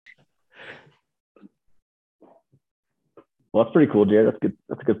Well, that's pretty cool, Jared. That's good.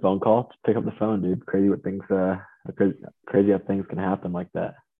 That's a good phone call. Just pick up the phone, dude. Crazy what things, crazy how things can happen like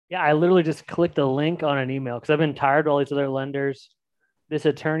that. Yeah, I literally just clicked a link on an email because I've been tired of all these other lenders. This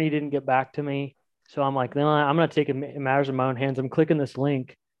attorney didn't get back to me. So I'm like, no, I'm going to take it in matters in my own hands. I'm clicking this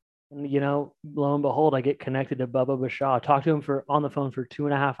link. And, lo and behold, I get connected to Bubba Bashaw. I talked to him on the phone for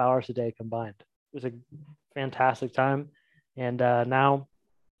 2.5 hours a day combined. It was a fantastic time. And now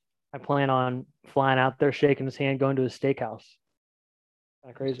I plan on flying out there, shaking his hand, going to his steakhouse.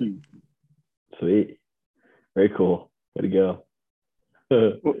 Kind of crazy. Sweet. Very cool. Way to go.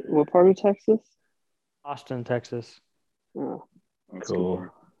 What part of Texas? Austin, Texas. Oh, Cool.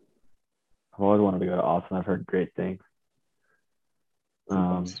 I've always wanted to go to Austin. I've heard great things.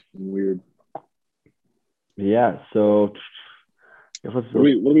 Weird. Yeah. So what are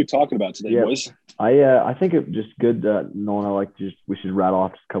we talking about today, boys? I think it's just good. Nolan, we should rattle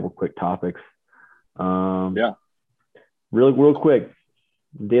off just a couple quick topics. Yeah. Real quick.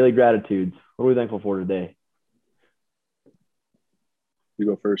 Daily gratitudes. What are we thankful for today? You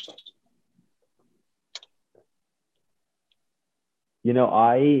go first.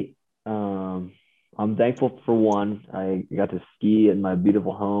 I'm thankful for one. I got to ski in my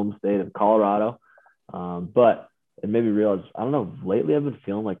beautiful home state of Colorado. But it made me realize, I don't know, lately I've been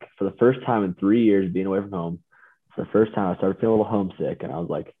feeling like for the first time in 3 years being away from home, for the first time I started feeling a little homesick. And I was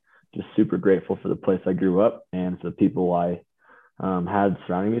like, just super grateful for the place I grew up and for the people I had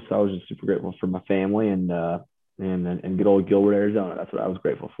surrounding me. So I was just super grateful for my family and good old Gilbert, Arizona. That's what I was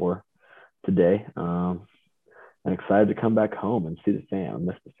grateful for today. And excited to come back home and see the fam. I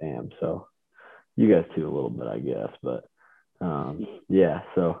miss the fam. So you guys too a little bit, I guess. But yeah,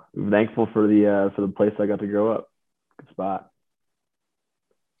 so thankful for the place I got to grow up. Good spot.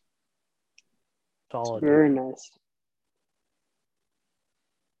 Solid. Very nice.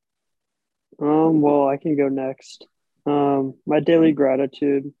 Well, I can go next. My daily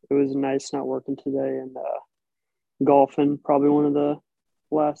gratitude. It was nice not working today and golfing. Probably one of the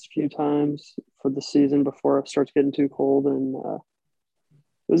last few times for the season before it starts getting too cold. And it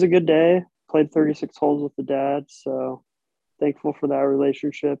was a good day. Played 36 holes with the dad, so thankful for that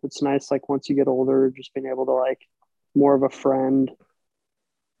relationship. It's nice, like once you get older, just being able to like more of a friend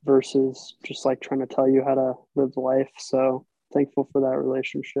versus just like trying to tell you how to live life. So thankful for that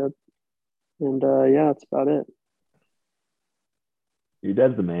relationship. And yeah, that's about it. Your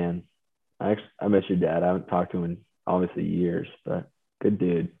dad's the man. I miss your dad. I haven't talked to him in obviously years, but good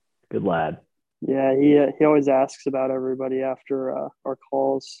dude, good lad. Yeah, he always asks about everybody after our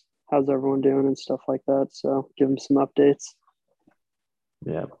calls. How's everyone doing and stuff like that. So give him some updates.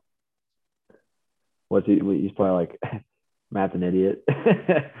 Yeah. He's probably like, Matt's an idiot.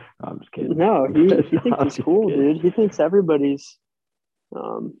 I'm just kidding. No, he thinks he's cool, dude. He thinks everybody's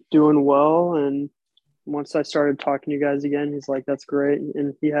doing well. And once I started talking to you guys again, he's like, that's great.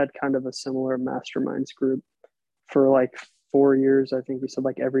 And he had kind of a similar masterminds group for like 4 years. I think he said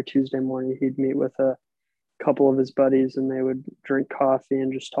like every Tuesday morning he'd meet with a couple of his buddies and they would drink coffee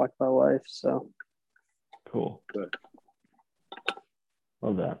and just talk about life. So cool. Good.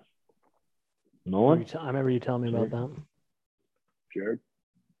 Love that. Nolan? I remember you telling me about that. Jared?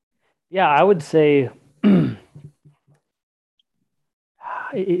 Yeah, I would say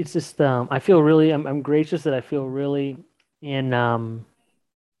it's just I feel really I'm gracious that I feel really in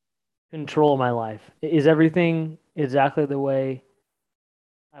control of my life. Is everything exactly the way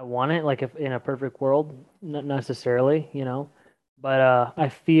I want it? Like if in a perfect world, not necessarily, but I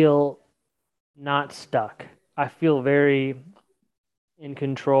feel not stuck. I feel very in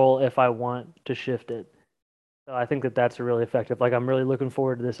control if I want to shift it. So I think that that's really effective. Like I'm really looking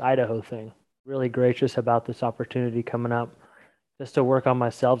forward to this Idaho thing. Really gracious about this opportunity coming up just to work on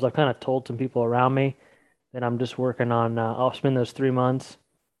myself. So I've kind of told some people around me that I'm just working on, I'll spend those 3 months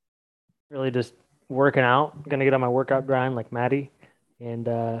really just working out. I'm going to get on my workout grind like Maddie. And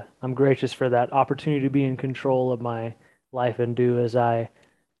I'm gracious for that opportunity to be in control of my life and do as I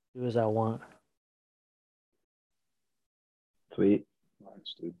want. Sweet.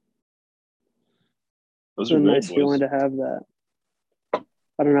 Nice, dude. It's a nice feeling to have that.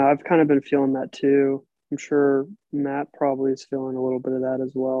 I don't know. I've kind of been feeling that too. I'm sure Matt probably is feeling a little bit of that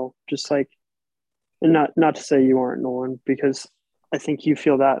as well. Just like, and not to say you aren't, Nolan, because I think you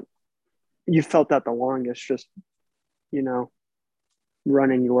feel that you felt that the longest, just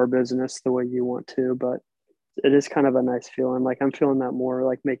running your business the way you want to. But it is kind of a nice feeling. Like I'm feeling that more,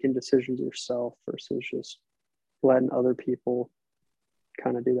 like making decisions yourself versus just letting other people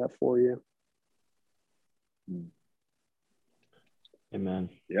kind of do that for you. Amen.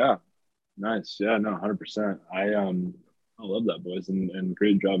 Yeah. Nice. Yeah, no, 100%. I love that, boys, and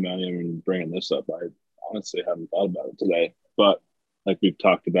great job, Manny, in bringing this up. I honestly haven't thought about it today. But like we've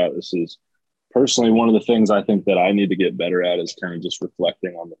talked about, this is personally one of the things I think that I need to get better at is kind of just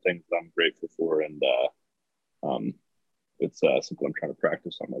reflecting on the things that I'm grateful for. And it's something I'm trying to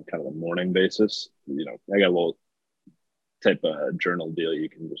practice on like kind of a morning basis. You know, I got a little type of journal deal you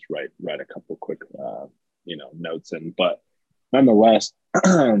can just write a couple quick notes in. But nonetheless, what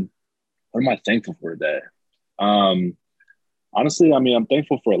am I thankful for today? Honestly, I mean, I'm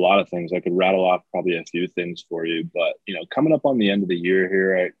thankful for a lot of things. I could rattle off probably a few things for you, but coming up on the end of the year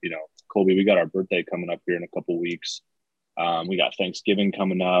here, Colby, we got our birthday coming up here in a couple weeks. We got Thanksgiving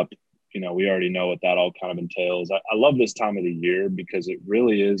coming up. We already know what that all kind of entails. I love this time of the year because it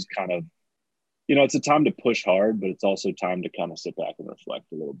really is kind of, it's a time to push hard, but it's also time to kind of sit back and reflect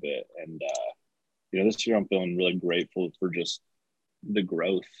a little bit. And, this year I'm feeling really grateful for just the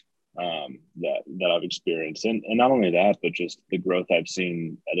growth that I've experienced. And not only that, but just the growth I've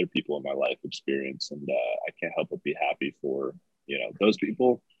seen other people in my life experience. And I can't help but be happy for, those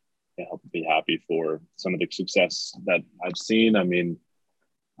people. Can't help but be happy for some of the success that I've seen. I mean,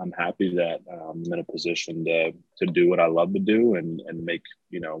 I'm happy that I'm in a position to do what I love to do and make,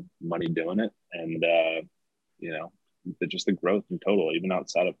 money doing it. And, just the growth in total, even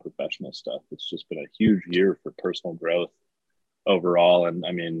outside of professional stuff. It's just been a huge year for personal growth overall. And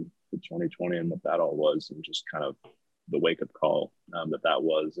I mean, the 2020 and what that all was, and just kind of the wake up call that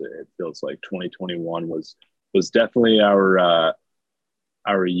was, it feels like 2021 was definitely our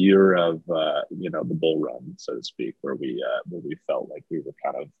year of, the bull run, so to speak, where we felt like we were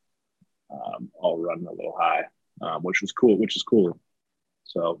kind of all running a little high, which is cool.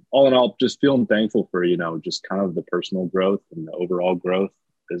 So all in all, just feeling thankful for, just kind of the personal growth and the overall growth,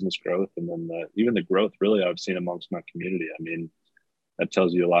 business growth, and then even the growth really I've seen amongst my community. I mean, that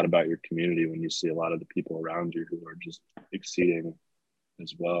tells you a lot about your community when you see a lot of the people around you who are just exceeding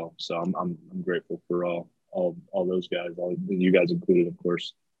as well. So I'm grateful for all those guys, all you guys included, of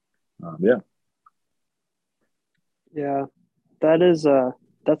course. Yeah, that is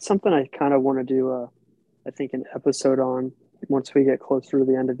that's something I kind of want to do. I think an episode on once we get closer to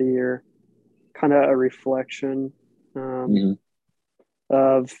the end of the year, kind of a reflection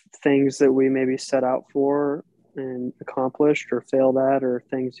of things that we maybe set out for and accomplished or failed at, or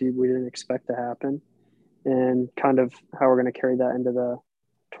things we didn't expect to happen, and kind of how we're going to carry that into the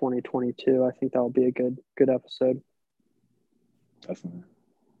 2022. I think that will be a good episode. Definitely.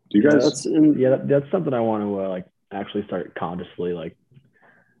 Do you guys? That's something I want to actually start consciously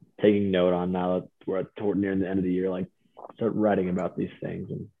taking note on now that we're near the end of the year. Start writing about these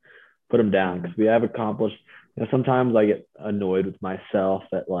things and put them down, because we have accomplished. Sometimes I get annoyed with myself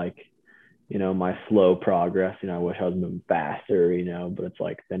that my slow progress. I wish I was moving faster. But it's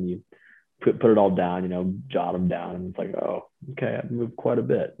then you put it all down. Jot them down, and it's oh, okay, I've moved quite a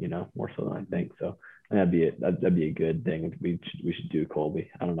bit. More so than I think. So that'd be it. That'd be a good thing. We should do, Colby.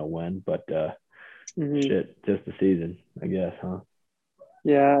 I don't know when, but just the season, I guess, huh?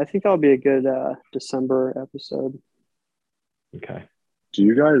 Yeah, I think that'll be a good December episode. Okay. Do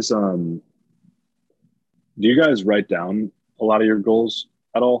you guys write down a lot of your goals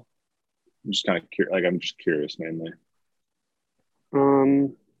at all? I'm just kind of curious. I'm just curious mainly.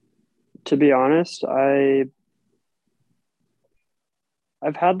 To be honest, I've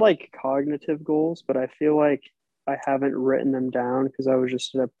had cognitive goals, but I feel like I haven't written them down because I was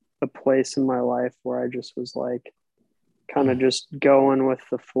just at a place in my life where I just was kind of just going with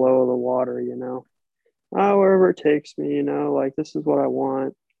the flow of the water, wherever it takes me, this is what I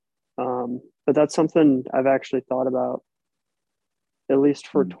want. But that's something I've actually thought about, at least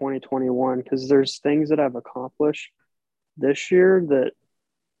for 2021, because there's things that I've accomplished this year that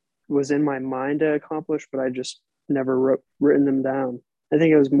was in my mind to accomplish, but I just never written them down. I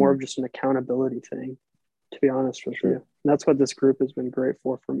think it was more of just an accountability thing, to be honest with you. And that's what this group has been great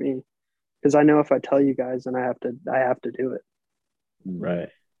for me, because I know if I tell you guys, then I have to do it. Right.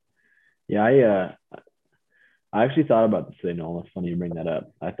 Yeah. I actually thought about this today, Nolan. It's funny you bring that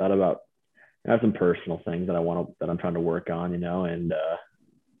up. I thought about, I have some personal things that I'm trying to work on, and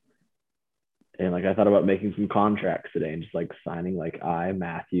I thought about making some contracts today and just signing,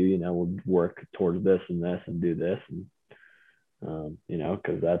 Matthew, will work towards this and this and do this. And,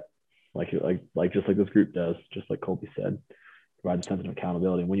 cause that just like this group does, just like Colby said, provides a sense of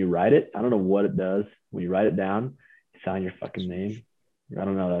accountability. And when you write it, I don't know what it does. When you write it down, you sign your fucking name. I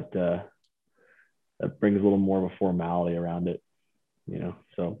don't know, that brings a little more of a formality around it,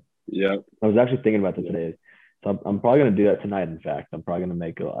 So yeah, I was actually thinking about this today. So I'm probably going to do that tonight. In fact, I'm probably going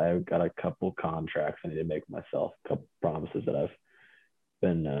to I've got a couple contracts I need to make myself, a couple promises that I've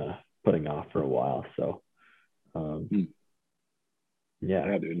been putting off for a while. So,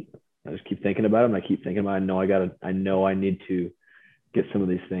 yeah, dude. I just keep thinking about them. I keep thinking about it. I know I need to get some of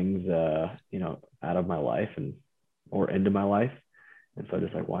these things, out of my life or into my life. And so I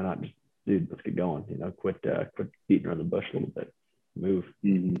just like, why not just, dude, let's get going, quit beating around the bush a little bit, move.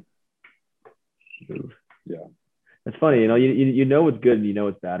 Move. Yeah. It's funny, you know what's good and you know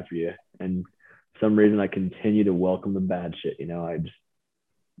what's bad for you. And for some reason I continue to welcome the bad shit. I just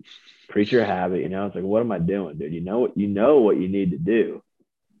creature of habit, it's like, what am I doing, dude? You know what you need to do.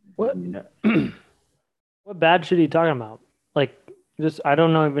 What what bad shit are you talking about? Like, just I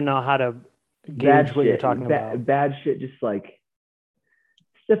don't even know how to gauge what you're talking about. Bad shit, just like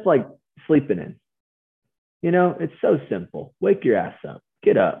stuff like sleeping in. It's so simple. Wake your ass up.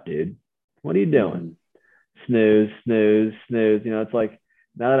 Get up, dude. What are you doing? Snooze. It's like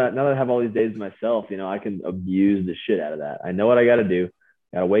now that I have all these days to myself, I can abuse the shit out of that. I know what I got to do.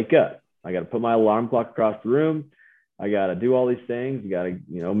 I got to wake up. I got to put my alarm clock across the room. I got to do all these things. I got to,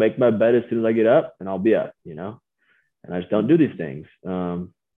 make my bed as soon as I get up, and I'll be up, and I just don't do these things.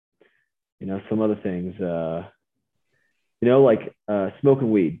 Some other things, like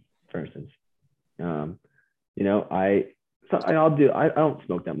smoking weed, for instance. I don't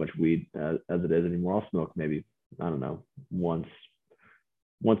smoke that much weed as it is anymore. I'll smoke maybe, I don't know, once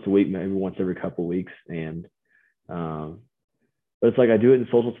a week, maybe once every couple of weeks. And, but it's like, I do it in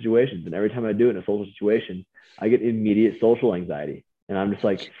social situations. And every time I do it in a social situation, I get immediate social anxiety. And I'm just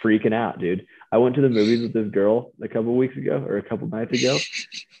like freaking out, dude. I went to the movies with this girl a couple of weeks ago or a couple of nights ago.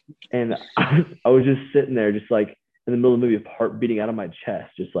 And I was just sitting there, just like in the middle of the movie, heart beating out of my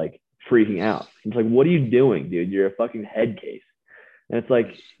chest, just like freaking out. It's like, what are you doing, dude? You're a fucking head case. And it's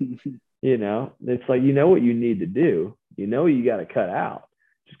like, it's like, what you need to do. You got to cut out.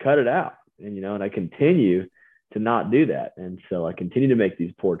 Just cut it out. And, and I continue to not do that. And so I continue to make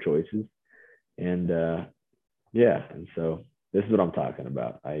these poor choices. And and so this is what I'm talking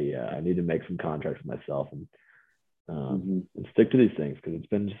about. I need to make some contracts with myself and stick to these things, because it's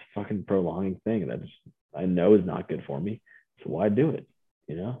been just a fucking prolonging thing that I know is not good for me. So why do it?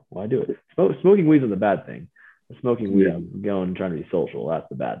 Why do it? Smoking weed is a bad thing. Smoking weed and going and trying to be social, that's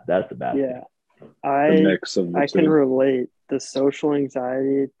the bad yeah thing. I can relate. The social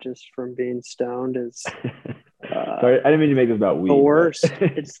anxiety just from being stoned is sorry, I didn't mean to make this about weed. The worst.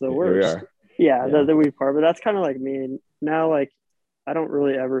 It's the worst. Yeah, the weed part. But that's kind of like me now. Like, I don't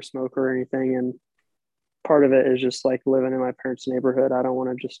really ever smoke or anything, and part of it is just like living in my parents' neighborhood. I don't want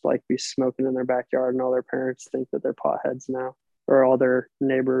to just like be smoking in their backyard and all their parents think that they're potheads now, or all their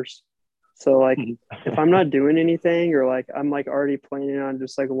neighbors. So like, if I'm not doing anything, or like I'm like already planning on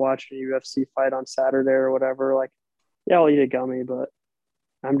just like watching a UFC fight on Saturday or whatever, like, yeah, I'll eat a gummy. But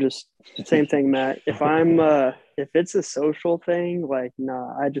I'm just same thing, Matt. If if it's a social thing, like,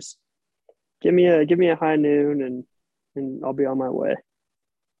 nah, I just give me a high noon and I'll be on my way.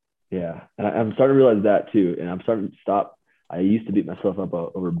 Yeah, and I'm starting to realize that too, and I'm starting to stop. I used to beat myself up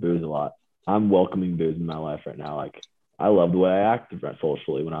over booze a lot. I'm welcoming booze in my life right now. Like, I love the way I act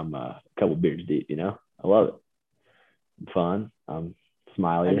socially when I'm a couple beers deep. I love it. I'm fun. I'm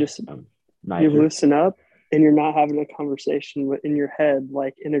smiley. I'm nicer. You loosen up, and you're not having a conversation in your head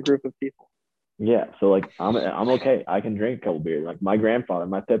like in a group of people. Yeah, so like I'm okay. I can drink a couple beers. Like my grandfather,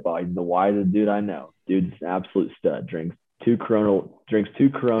 my pitbull, he's the wisest dude I know. Dude's an absolute stud. Drinks two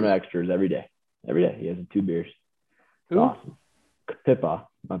Corona extras every day. Every day he has 2 beers. It's awesome. Pippa,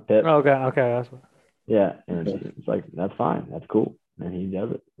 my pip. Oh, okay, that's what. Yeah, and it's like, that's fine, that's cool, and he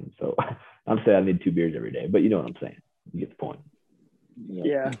does it. And so I'm saying I need 2 beers every day, but you know what I'm saying. You get the point.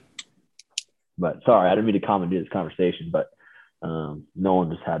 Yeah. But sorry, I didn't mean to commandeer this conversation, but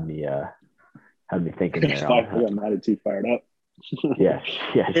Nolan just had me thinking there. I got mad at you, fired up. yeah,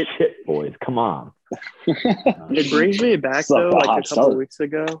 shit, boys, come on. It brings me back though, like a couple of weeks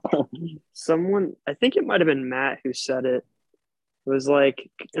ago. Someone, I think it might have been Matt who said it. It was like,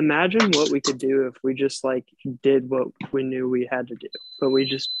 imagine what we could do if we just like did what we knew we had to do, but we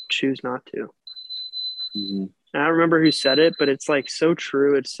just choose not to. Mm-hmm. And I don't remember who said it, but it's like so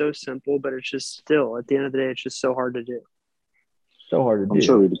true. It's so simple, but it's just still at the end of the day, it's just so hard to do. So hard to do. I'm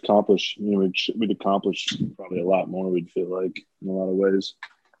sure we'd accomplish probably a lot more. We'd feel like in a lot of ways.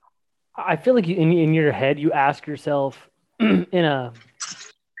 I feel like in your head, you ask yourself a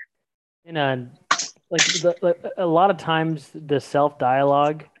lot of times the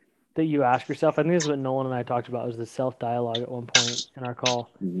self-dialogue that you ask yourself, I think this is what Nolan and I talked about, was the self-dialogue at one point in our call.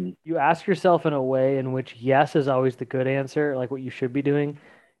 Mm-hmm. You ask yourself in a way in which yes is always the good answer, like what you should be doing,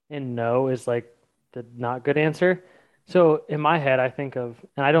 and no is like the not good answer. So in my head, I think of,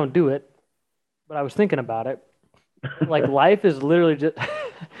 and I don't do it, but I was thinking about it, like life is literally just,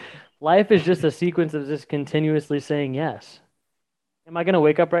 life is just a sequence of just continuously saying yes. Am I going to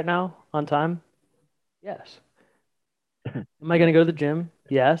wake up right now on time? Yes. Am I going to go to the gym?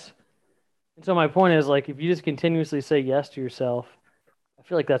 Yes. And so my point is, like, if you just continuously say yes to yourself, I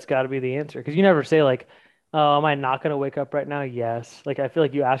feel like that's got to be the answer. Because you never say, like, oh, am I not going to wake up right now? Yes. Like, I feel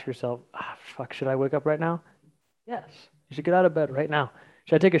like you ask yourself, fuck, should I wake up right now? Yes. You should get out of bed right now.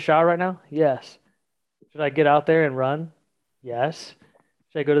 Should I take a shower right now? Yes. Should I get out there and run? Yes.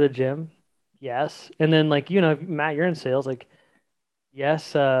 Should I go to the gym? Yes. And then, like, Matt, you're in sales. Like,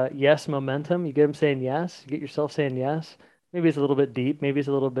 yes, yes, momentum. You get them saying yes. You get yourself saying yes. Maybe it's a little bit deep. Maybe it's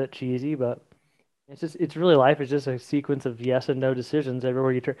a little bit cheesy, but it's really life. It's just a sequence of yes and no decisions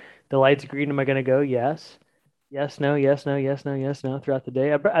everywhere you turn. The light's green. Am I going to go? Yes. Yes, no, yes, no, yes, no, yes, no throughout the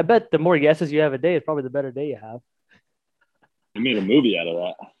day. I bet the more yeses you have a day, it's probably the better day you have. They made a movie out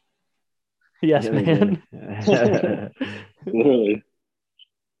of Yes, Yeah, they man. that. Literally.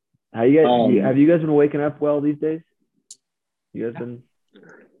 How you guys? Have you guys been waking up well these days? You guys been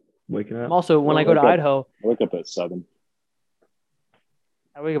waking I'm up? also, when I go to Idaho, I wake up at 7.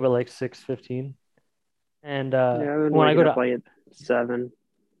 I wake up at like 6:15. And Yeah, I've been when I go waking up to like at 7,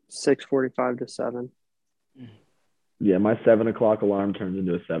 6:45 to 7. Yeah, my 7 o'clock alarm turns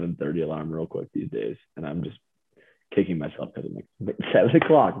into a 7:30 alarm real quick these days, and I'm just kicking myself because I'm like 7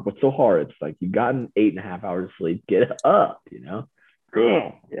 o'clock. What's so hard? It's like you've gotten 8.5 hours of sleep. Get up, you know.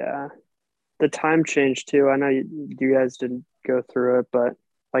 Yeah. The time changed too. I know you guys didn't go through it, but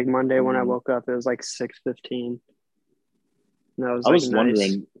like Monday when I woke up, it was like 6:15. And that was I like was nice.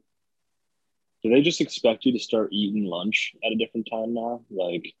 wondering, do they just expect you to start eating lunch at a different time now?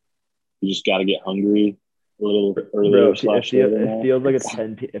 Like, you just got to get hungry a little earlier Bro, / later now? it feels like it's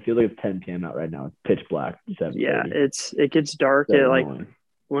 10. It feels like it's 10 p.m. out right now. It's pitch black. 7:30. Yeah, it gets dark So at like annoying.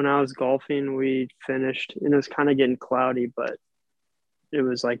 when I was golfing, we finished and it was kind of getting cloudy, but it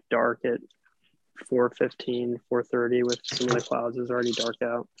was like dark at 4:15, 4:30 with some of the clouds. It was already dark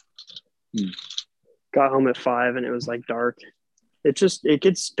out. Got home at 5 and it was like dark. It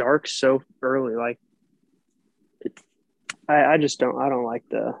gets dark so early. Like I don't like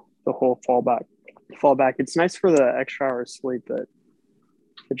the whole fallback. It's nice for the extra hour of sleep, but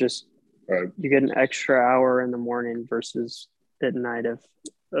it just Right. you get an extra hour in the morning versus at night of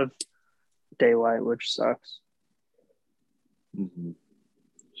daylight, which sucks. Mm-hmm.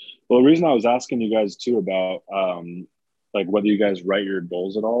 Well, the reason I was asking you guys too about like whether you guys write your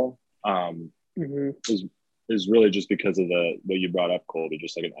goals at all is really just because of what you brought up, Colby,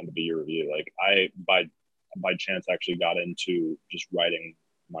 just like an end of the year review. Like I by chance actually got into just writing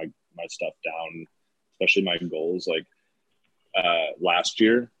my stuff down, especially my goals like last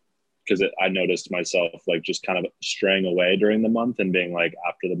year, because I noticed myself like just kind of straying away during the month and being like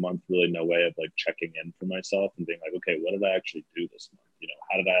after the month really no way of like checking in for myself and being like, okay, what did I actually do this month? You know,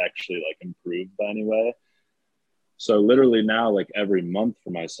 how did I actually like improve by any way? So literally now, like every month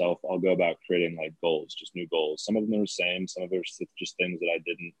for myself, I'll go about creating like goals, just new goals. Some of them are the same, some of them are just things that I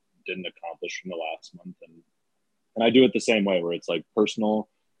didn't accomplish from the last month, and I do it the same way where it's like personal,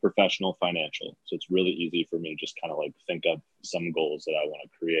 professional, financial. So it's really easy for me to just kind of like think of some goals that I want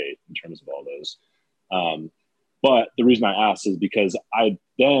to create in terms of all those. But the reason I asked is because I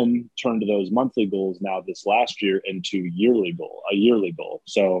then turned those monthly goals now this last year into a yearly goal.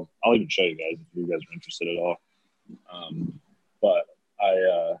 So I'll even show you guys if you guys are interested at all. But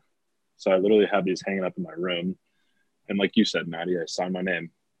so I literally have these hanging up in my room, and like you said, Maddie, I signed my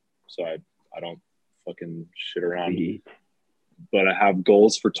name, so I don't fucking shit around. But I have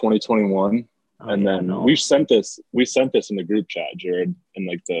goals for 2021, and then we sent this in the group chat, Jared, and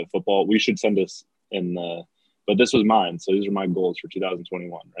like the football. We should send this in the, but this was mine, so these are my goals for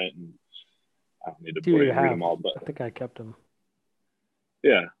 2021, right? And I don't need to read them all, but I think I kept them.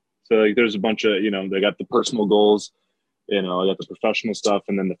 Yeah, so like there's a bunch of they got the personal goals. I got the professional stuff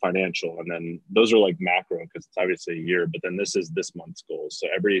and then the financial. And then those are like macro because it's obviously a year, but then this is this month's goals. So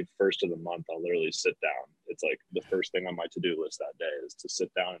every first of the month, I'll literally sit down. It's like the first thing on my to-do list that day is to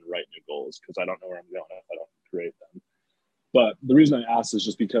sit down and write new goals because I don't know where I'm going if I don't create them. But the reason I asked is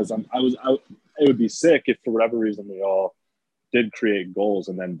just because it would be sick if for whatever reason we all did create goals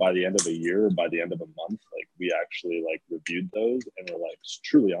and then by the end of a year or by the end of a month, like we actually like reviewed those and we're like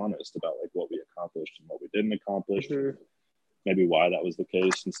truly honest about like what we accomplished and what we didn't accomplish. Maybe why that was the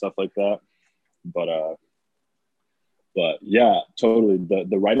case and stuff like that. But yeah, totally.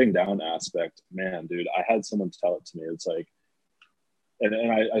 The writing down aspect, man, dude, I had someone tell it to me. It's like, and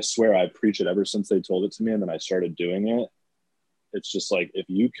I swear I preach it ever since they told it to me. And then I started doing it. It's just like, if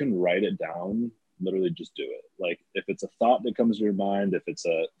you can write it down, literally just do it. Like if it's a thought that comes to your mind, if it's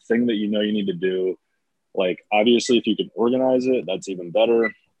a thing that you need to do, like obviously if you can organize it, that's even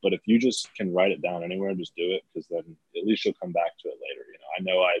better. But if you just can write it down anywhere, just do it, because then at least you'll come back to it later. I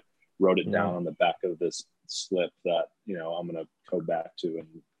know I wrote it down on the back of this slip that, I'm going to go back to and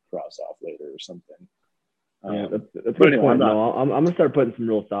cross off later or something. Yeah, that's a good point. No, I'm going to start putting some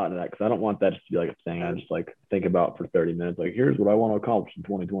real thought into that, because I don't want that just to be like a thing I just like think about for 30 minutes. Like, here's what I want to accomplish in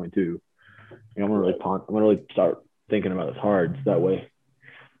 2022. I'm going to really start thinking about this hard. So that way,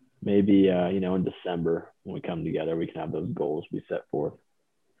 maybe, in December when we come together, we can have those goals we set forth.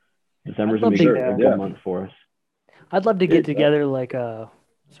 December's going to be a good month for us. I'd love to get together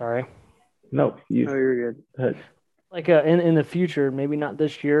sorry. No, you're good. Go ahead. Like in the future, maybe not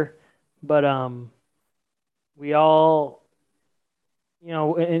this year, but we all,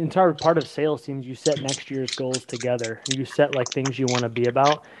 it's part of sales teams. You set next year's goals together. You set like things you want to be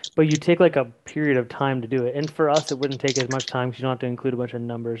about, but you take like a period of time to do it. And for us, it wouldn't take as much time because you don't have to include a bunch of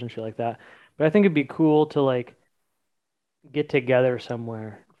numbers and shit like that. But I think it'd be cool to like get together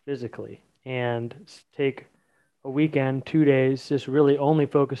somewhere physically and take a weekend, 2 days, just really only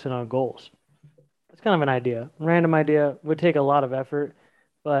focusing on goals. It's kind of an idea. Random idea. Would take a lot of effort,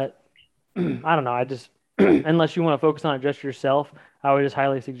 but I don't know. I just, unless you want to focus on it just yourself, I would just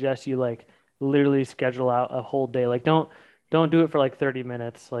highly suggest you like literally schedule out a whole day. Like don't do it for like 30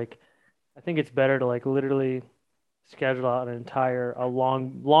 minutes. Like I think it's better to like literally schedule out a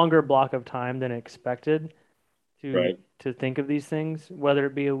longer block of time than expected to think of these things, whether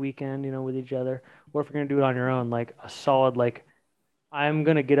it be a weekend, with each other, or if you're going to do it on your own, like a solid, like I'm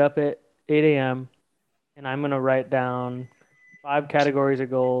going to get up at 8 a.m. and I'm going to write down 5 categories of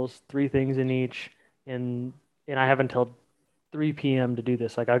goals, 3 things in each. And I have until 3 p.m. to do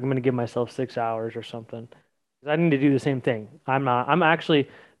this. Like I'm going to give myself 6 hours or something. Because I need to do the same thing. I'm actually,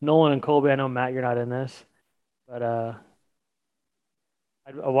 Nolan and Colby, I know, Matt, you're not in this, but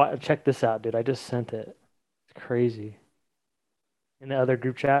check this out, dude. I just sent it. It's crazy. In the other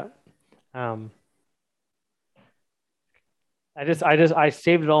group chat. I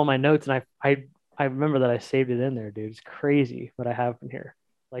saved it all in my notes, and I remember that I saved it in there, dude. It's crazy what I have in here.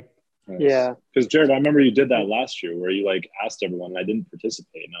 Like, yeah, because Jared, I remember you did that last year where you like asked everyone, and I didn't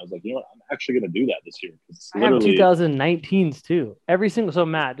participate, and I was like, you know what, I'm actually going to do that this year. I have 2019s too. So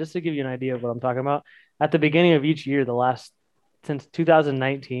Matt, just to give you an idea of what I'm talking about, at the beginning of each year, since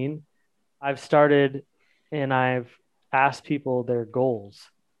 2019, I've started and I've asked people their goals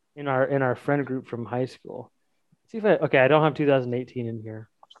in our friend group from high school. See if I don't have 2018 in here.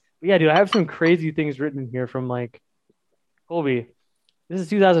 But yeah, dude, I have some crazy things written in here from like Colby. This is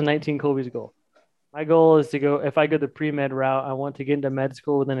 2019 Colby's goal. My goal is to go, if I go the pre-med route, I want to get into med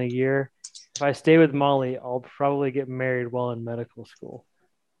school within a year. If I stay with Molly, I'll probably get married while in medical school.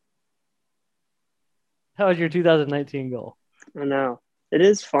 How was your 2019 goal? I know. It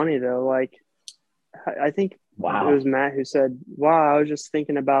is funny though. Like, I think it was Matt who said, wow, I was just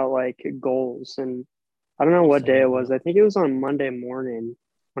thinking about like goals, and I don't know what day it was. I think it was on Monday morning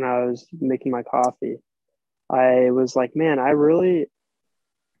when I was making my coffee. I was like, man, I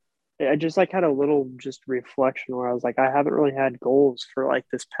just like had a little just reflection where I was like, I haven't really had goals for like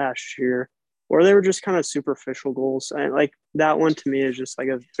this past year, or they were just kind of superficial goals. And like that one to me is just like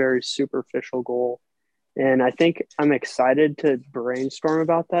a very superficial goal. And I think I'm excited to brainstorm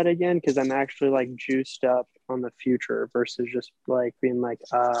about that again, because I'm actually like juiced up on the future versus just like being like,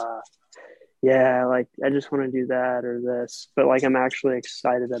 yeah, like I just want to do that or this. But like I'm actually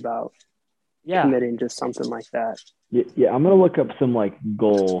excited about committing to something like that. Yeah, I'm gonna look up some like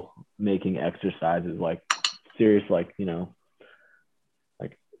goal making exercises, like serious, like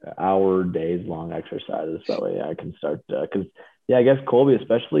like hour, days long exercises. That way I can start because I guess Colby,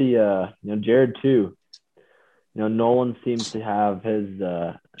 especially Jared too. Nolan seems to have his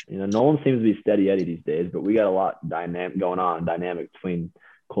Nolan seems to be steady Eddie these days, but we got a lot dynamic between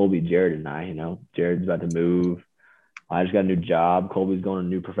Colby, Jared, and I. Jared's about to move. I just got a new job. Colby's going a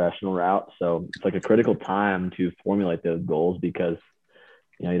new professional route. So it's like a critical time to formulate those goals, because,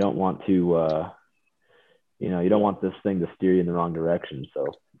 you don't want to, you don't want this thing to steer you in the wrong direction. So,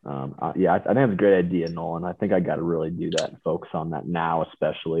 I think it's a great idea, Nolan. I think I got to really do that and focus on that now,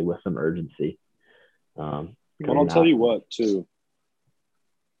 especially with some urgency. Well, I'll tell you what, too.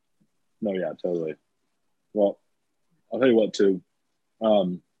 No, yeah, totally. Well, I'll tell you what, too.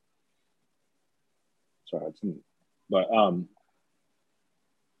 Sorry, but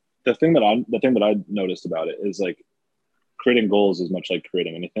the thing that I noticed about it is like creating goals is much like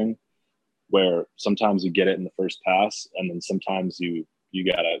creating anything, where sometimes you get it in the first pass, and then sometimes you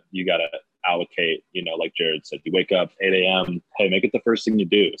gotta allocate. Like Jared said, you wake up 8 a.m. Hey, make it the first thing you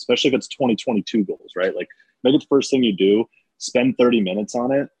do, especially if it's 2022 goals, right? Like make it the first thing you do. Spend 30 minutes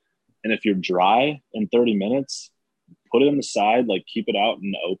on it, and if you're dry in 30 minutes, put it on the side, like keep it out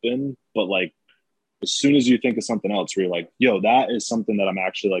and open, but like as soon as you think of something else where you're like, yo, that is something that I'm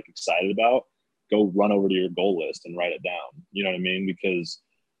actually like excited about, go run over to your goal list and write it down. You know what I mean? Because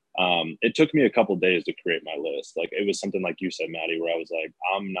it took me a couple days to create my list. Like it was something like you said, Maddie, where I was like,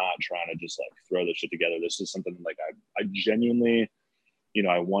 I'm not trying to just like throw this shit together. This is something like I genuinely, you know,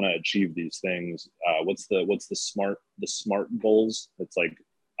 I want to achieve these things. What's the smart goals? It's like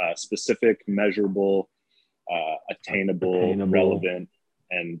specific, measurable, attainable, relevant,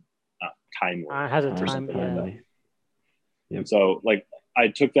 and timely. Has a time. Yeah. Yep. So like I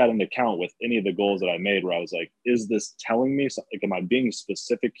took that into account with any of the goals that I made where I was like, is this telling me something? Like, am I being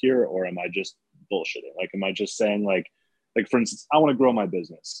specific here or am I just bullshitting? Like, am I just saying like for instance, I want to grow my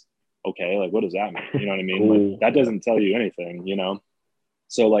business. Okay. Like, what does that mean? You know what I mean? Cool. Like that doesn't tell you anything, you know?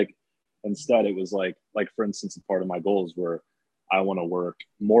 So like, instead it was like, for instance, a part of my goals were I want to work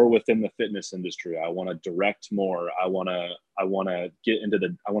more within the fitness industry. I want to direct more. I want to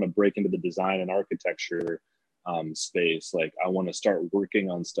break into the design and architecture space. Like I want to start working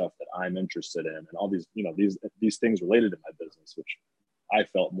on stuff that I'm interested in and all these, you know, these things related to my business, which I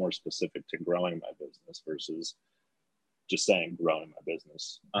felt more specific to growing my business versus just saying growing my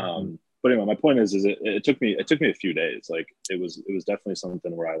business. But anyway, my point is it took me a few days. Like it was definitely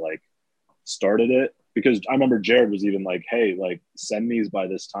something where I like started it because I remember Jared was even like, hey, like send these by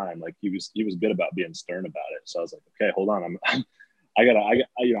this time. Like he was good about being stern about it. So I was like, okay, hold on. I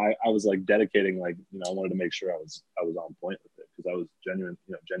was like dedicating, like, you know, I wanted to make sure I was on point with it because I was genuinely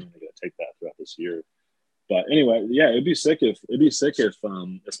going to take that throughout this year. But anyway, yeah, it'd be sick if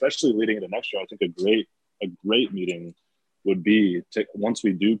especially leading into next year, I think a great meeting would be to, once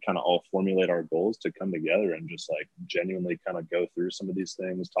we do kind of all formulate our goals, to come together and just like genuinely kind of go through some of these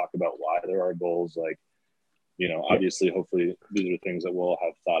things, talk about why there are goals. Like, you know, obviously, hopefully these are things that we'll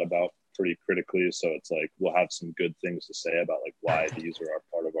have thought about pretty critically. So it's like, we'll have some good things to say about like why these are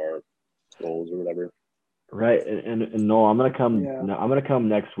part of our goals or whatever. Right. And Noel, I'm going to come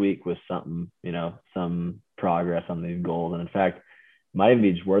next week with something, you know, some progress on these goals. And in fact, it might even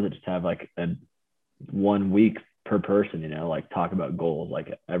be just worth it just to have like a 1 week per person, you know, like talk about goals,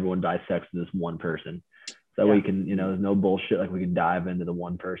 like everyone dissects this one person. So we can, you know, there's no bullshit. Like we can dive into the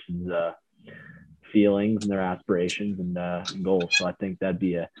one person's feelings and their aspirations and goals. So I think that'd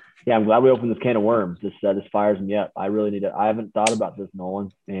be I'm glad we opened this can of worms. This fires me up. I really need it. I haven't thought about this,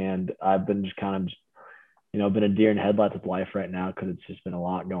 Nolan, and I've been just kind of, you know, been a deer in headlights with life right now because it's just been a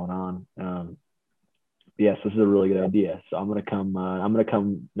lot going on. Yes, this is a really good idea. So I'm gonna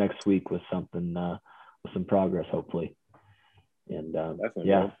come next week with something with some progress, hopefully. And definitely,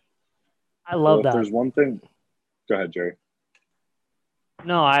 yeah, bro. I love that. There's one thing. Go ahead, Jerry.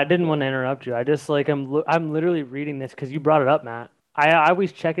 No, I didn't want to interrupt you. I just like I'm literally reading this because you brought it up, Matt. I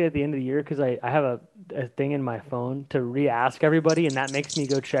always check it at the end of the year because I have a thing in my phone to re-ask everybody, and that makes me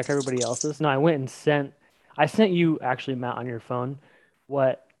go check everybody else's. No, I sent you actually, Matt, on your phone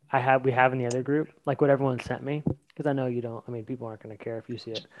what we have in the other group, like what everyone sent me, because I know you don't. I mean, people aren't going to care if you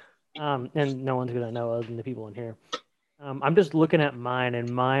see it, and no one's going to know other than the people in here. I'm just looking at mine, and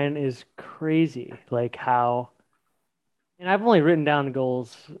mine is crazy, like how. And I've only written down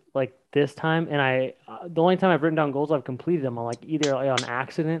goals like this time, and the only time I've written down goals, I've completed them on like either like on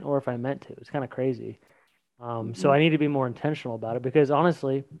accident or if I meant to. It's kind of crazy. So I need to be more intentional about it because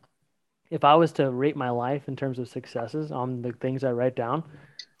honestly, if I was to rate my life in terms of successes on the things I write down,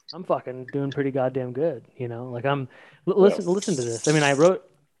 I'm fucking doing pretty goddamn good. You know, like listen to this. I mean,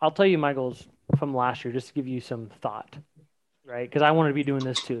 I'll tell you my goals from last year just to give you some thought, right? Because I want to be doing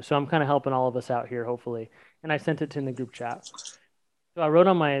this too. So I'm kind of helping all of us out here, hopefully. And I sent it in the group chat. So I wrote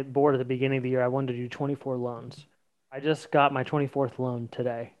on my board at the beginning of the year, I wanted to do 24 loans. I just got my 24th loan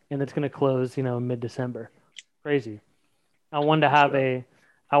today, and it's going to close, you know, mid-December. Crazy. I wanted to have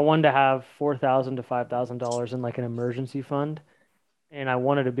 $4,000 to $5,000 in like an emergency fund, and I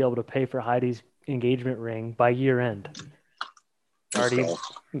wanted to be able to pay for Heidi's engagement ring by year end.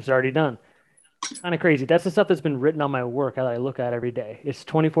 It's already done. Kind of crazy. That's the stuff that's been written on my work that I look at every day. It's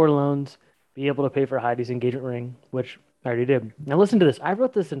 24 loans, be able to pay for Heidi's engagement ring, which I already did. Now listen to this. I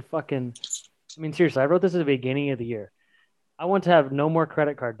wrote this seriously, I wrote this at the beginning of the year. I want to have no more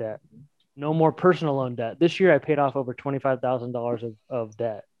credit card debt, no more personal loan debt. This year I paid off over $25,000 of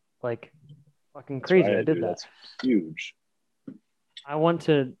debt. Like fucking crazy. Right, I did dude, that. That's huge. I want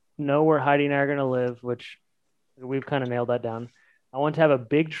to know where Heidi and I are going to live, which we've kind of nailed that down. I want to have a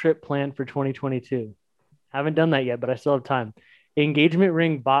big trip planned for 2022. Haven't done that yet, but I still have time. Engagement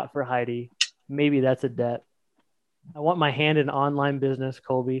ring bought for Heidi. Maybe that's a debt. I want my hand in online business,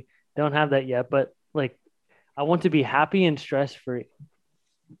 Colby. Don't have that yet, but like I want to be happy and stress-free.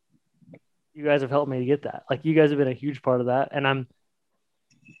 you guys have helped me to get that. Like you guys have been a huge part of that. And of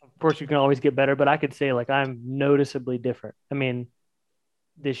course you can always get better, but I could say like I'm noticeably different. I mean,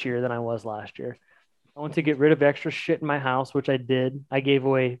 this year than I was last year. I want to get rid of extra shit in my house, which I did. I gave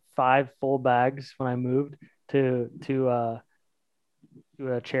away 5 full bags when I moved to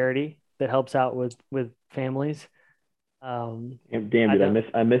a charity that helps out with families. Damn, dude,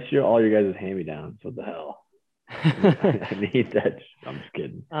 I miss all your guys' hand-me-downs. What the hell? I need that. I'm just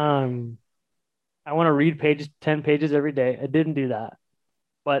kidding. I want to read 10 pages every day. I didn't do that,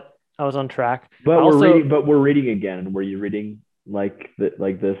 but I was on track. But we're reading again. Were you reading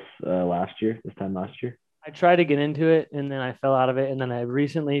this time last year? I tried to get into it and then I fell out of it. And then I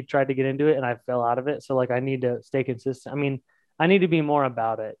recently tried to get into it and I fell out of it. So like I need to stay consistent. I mean, I need to be more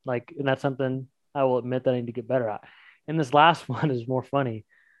about it. Like, and that's something I will admit that I need to get better at. And this last one is more funny.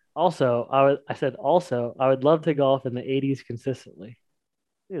 Also, I would love to golf in the 80s consistently.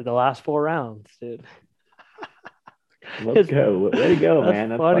 Dude, the last 4 rounds, dude. Let's go. Way to go, man.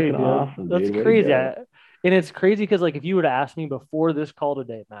 That's funny, fucking dude. awesome, That's dude. crazy. And it's crazy because like if you would have asked me before this call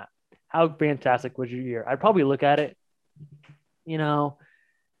today, Matt, how fantastic was your year? I'd probably look at it, you know,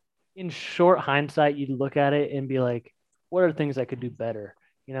 in short hindsight, you'd look at it and be like, what are things I could do better?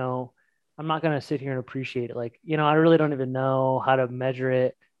 You know, I'm not going to sit here and appreciate it. Like, you know, I really don't even know how to measure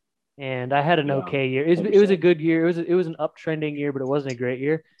it. And I had an okay year. It was a good year. It was an uptrending year, but it wasn't a great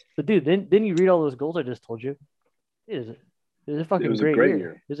year. But dude, then you read all those goals I just told you. It was a fucking great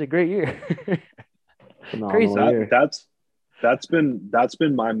year. It was a great year. Crazy. That's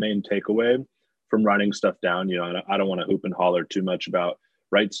been my main takeaway from writing stuff down. You know, I don't want to hoop and holler too much about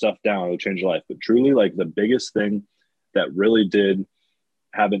write stuff down, it'll change your life. But truly, like the biggest thing that really did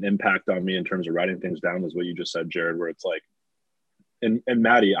have an impact on me in terms of writing things down was what you just said, Jared, where it's like, and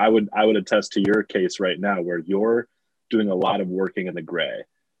Maddie, I would attest to your case right now where you're doing a lot of working in the gray.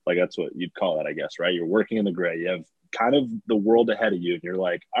 Like that's what you'd call it, I guess, right? You're working in the gray. You have kind of the world ahead of you and you're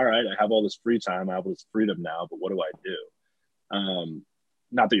like, all right, I have all this free time. I have all this freedom now, but what do I do?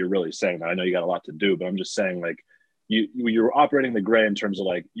 Not that you're really saying that. I know you got a lot to do, but I'm just saying like you're operating the gray in terms of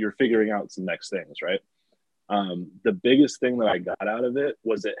like, you're figuring out some next things, right? The biggest thing that I got out of it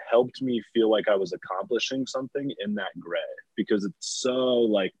was it helped me feel like I was accomplishing something in that gray because it's so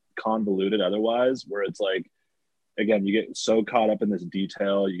like convoluted otherwise, where it's like, again, you get so caught up in this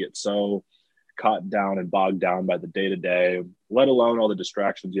detail, you get so caught down and bogged down by the day-to-day, let alone all the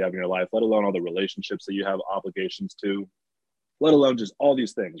distractions you have in your life, let alone all the relationships that you have obligations to, let alone just all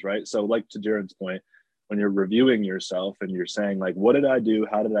these things, right? So like to Jared's point, when you're reviewing yourself and you're saying like, what did I do?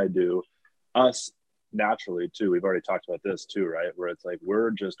 How did I do? Us naturally too, we've already talked about this too, right? Where it's like,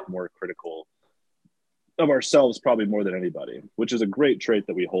 we're just more critical of ourselves probably more than anybody, which is a great trait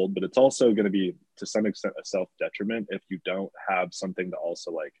that we hold, but it's also going to be to some extent a self-detriment if you don't have something to also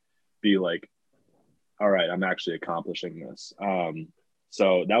like be like, all right, I'm actually accomplishing this.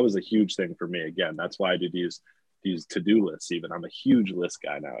 So that was a huge thing for me. Again, that's why I do these to-do lists. Even I'm a huge list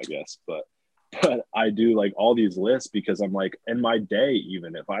guy now, I guess, but I do like all these lists because I'm like, in my day,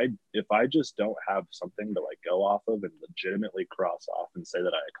 even if I just don't have something to like go off of and legitimately cross off and say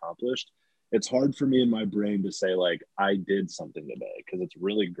that I accomplished, it's hard for me in my brain to say like I did something today because it's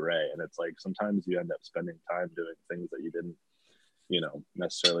really gray. And it's like sometimes you end up spending time doing things that you didn't,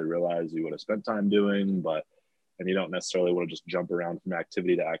 necessarily realize you would have spent time doing, and you don't necessarily want to just jump around from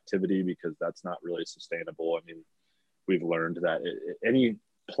activity to activity because that's not really sustainable. I mean, we've learned that any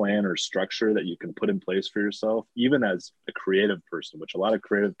plan or structure that you can put in place for yourself, even as a creative person, which a lot of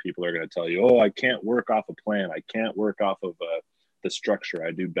creative people are going to tell you, oh, I can't work off a plan. I can't work off of the structure.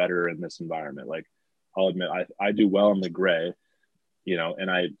 I do better in this environment. Like I'll admit, I do well in the gray,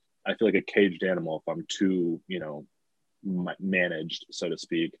 and I feel like a caged animal if I'm too, managed, so to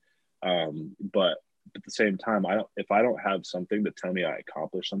speak. But at the same time, if I don't have something to tell me I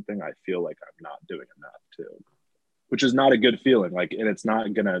accomplished something, I feel like I'm not doing enough too, which is not a good feeling. Like, and it's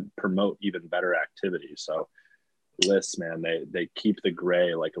not going to promote even better activity. So lists, man, they keep the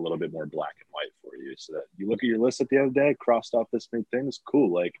gray like a little bit more black and white for you, so that you look at your list at the end of the day, crossed off this many things,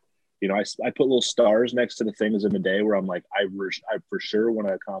 cool. Like, I put little stars next to the things in the day where I'm like, I for sure want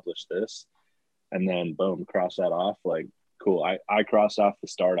to accomplish this. And then boom, cross that off. Like, cool. I crossed off the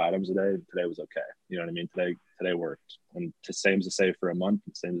starred items today. Today was okay. You know what I mean? Today worked. And same to say for a month,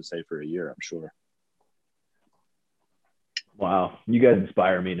 and same to say for a year, I'm sure. Wow. You guys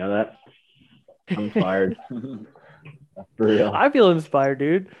inspire me. Know that? I'm inspired. For real. I feel inspired,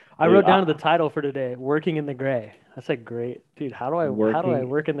 dude. I wrote down the title for today, Working in the Gray. That's a great, dude. How do I work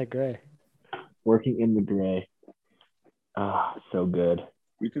in the gray? Working in the gray. So good.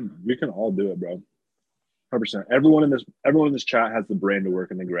 We can all do it, bro. 100%. Everyone in this chat has the brain to work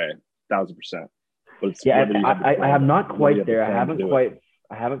in the gray. 1,000%. But it's Yeah, whether you have the I plan have to- not whether you quite have the there. plan to do it.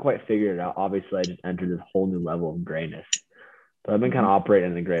 I haven't quite figured it out. Obviously, I just entered this whole new level of grayness. But I've been Mm-hmm. kind of operating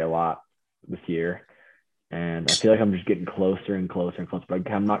in the gray a lot this year. And I feel like I'm just getting closer and closer and closer. But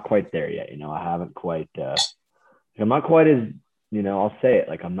I'm not quite there yet. I haven't quite I'm not quite as, I'll say it,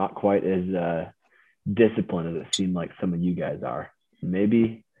 like I'm not quite as disciplined as it seemed like some of you guys are.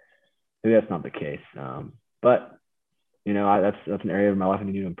 Maybe that's not the case. But that's an area of my life I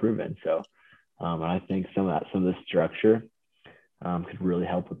need to improve in. So and I think some of this structure could really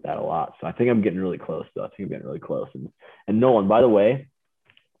help with that a lot. So I think I'm getting really close though. And Nolan, by the way,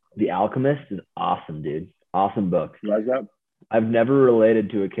 The Alchemist is awesome, dude. Awesome book. Why is that? I've never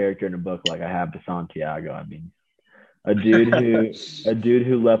related to a character in a book like I have to Santiago. I mean, a dude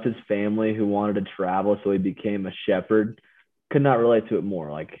who left his family, who wanted to travel, so he became a shepherd. Could not relate to it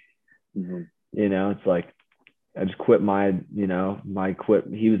more. Like, Mm-hmm. It's like I just quit he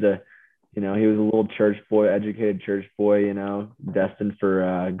was a little church boy, educated church boy, destined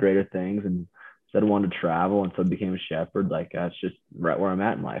for greater things, and said wanted to travel, and so became a shepherd. Like that's just right where I'm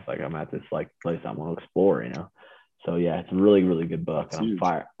at in life. Like I'm at this like place I want to explore, So yeah, it's a really, really good book. And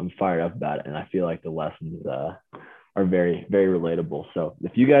I'm fired up about it, and I feel like the lessons are very, very relatable. So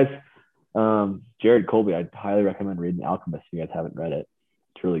if you guys, Jared, Colby, I'd highly recommend reading The Alchemist if you guys haven't read it.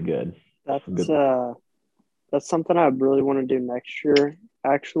 It's really good. That's something I really want to do next year.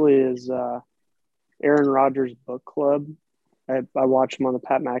 Actually, is Aaron Rodgers' book club. I watch him on the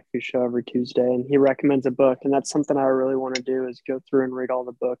Pat McAfee show every Tuesday, and he recommends a book, and that's something I really want to do is go through and read all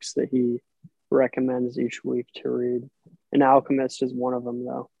the books that he recommends each week to read. And Alchemist is one of them,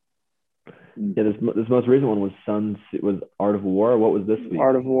 though. Yeah, this most recent one was Art of War. What was this week?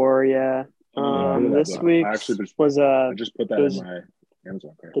 Art of War, yeah. This week I just put that in my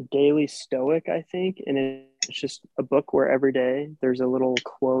Amazon cart. The Daily Stoic, I think, and it's just a book where every day there's a little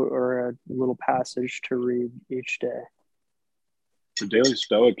quote or a little passage to read each day. The Daily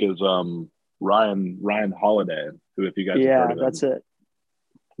Stoic is Ryan Holiday, who, if you guys have heard of him. That's it.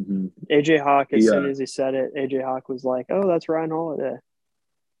 Mm-hmm. AJ Hawk, as soon as he said it, AJ Hawk was like, "Oh, that's Ryan Holiday."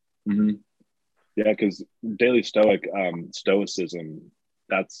 Mm-hmm. Yeah, because Daily Stoic, Stoicism,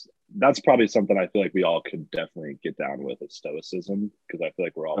 that's probably something I feel like we all could definitely get down with, is Stoicism, because I feel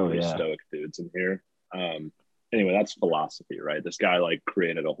like we're all pretty stoic dudes in here. Anyway, that's philosophy, right? This guy like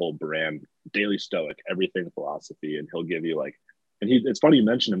created a whole brand, Daily Stoic, everything philosophy, and he'll give you like, and it's funny you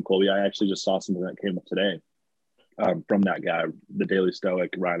mentioned him, Colby. I actually just saw something that came up today from that guy, the Daily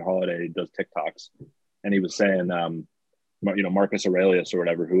Stoic, Ryan Holiday, does TikToks, and he was saying, Marcus Aurelius or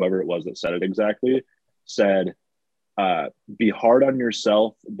whoever it was that said it exactly, said, be hard on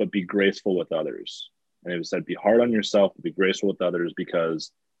yourself, but be graceful with others. And it said, be hard on yourself, but be graceful with others,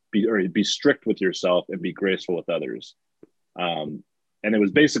 because be strict with yourself and be graceful with others. And it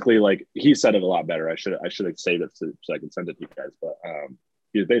was basically like, he said it a lot better. I should have saved it so I could send it to you guys. But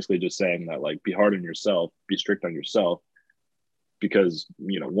he was basically just saying that, like, be hard on yourself, be strict on yourself, because,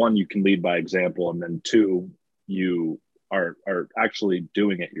 one, you can lead by example. And then two, you are actually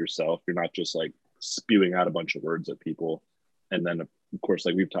doing it yourself. You're not just like spewing out a bunch of words at people. And then of course,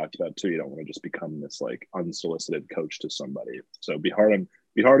 like we've talked about too, you don't want to just become this like unsolicited coach to somebody. So be hard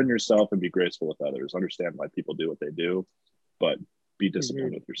on yourself and be graceful with others. Understand why people do what they do, but be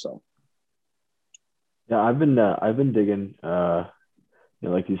disciplined with yourself. Yeah, I've been digging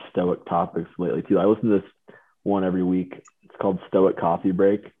like these Stoic topics lately too. I listen to this one every week. It's called Stoic Coffee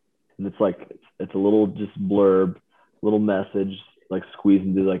Break, and it's a little just blurb, little message, like squeezed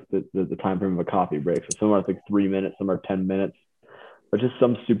into like the time frame of a coffee break. So some are like 3 minutes, some are 10 minutes, but just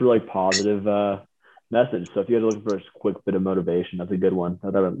some super like positive message. So if you guys are looking for a quick bit of motivation, that's a good one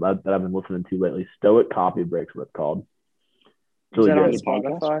that I've been listening to lately. Stoic Coffee Breaks, what it's called. It's really good. Is that on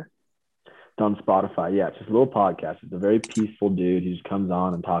Spotify? It's on Spotify. Yeah, it's just a little podcast. It's a very peaceful dude. He just comes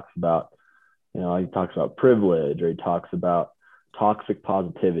on and talks about, he talks about privilege, or he talks about toxic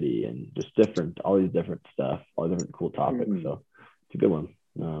positivity and just all these different stuff, all these different cool topics. Mm-hmm. So it's a good one.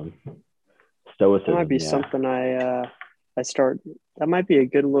 Stoicism. That might be something I start. That might be a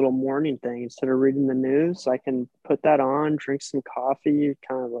good little morning thing. Instead of reading the news, I can put that on, drink some coffee,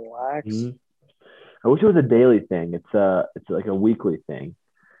 kind of relax. Mm-hmm. I wish it was a daily thing. It's like a weekly thing.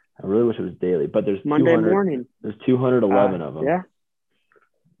 I really wish it was daily, but there's Monday morning. There's 211 of them. Yeah,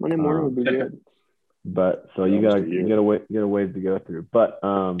 Monday morning would be good. But so you got a ways to go through. But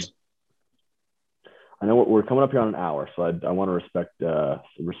I know we're coming up here on an hour, so I want to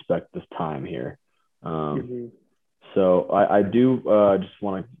respect this time here. So I do just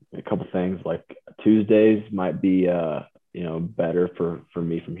want a couple things, like Tuesdays might be better for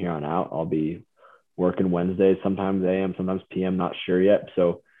me from here on out. I'll be working Wednesdays, sometimes AM, sometimes PM, not sure yet.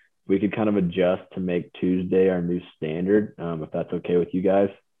 So we could kind of adjust to make Tuesday our new standard, if that's okay with you guys.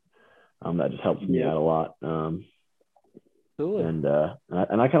 That just helps me out a lot. Absolutely. And I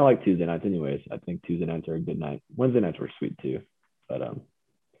kind of like Tuesday nights anyways. I think Tuesday nights are a good night. Wednesday nights were sweet too, but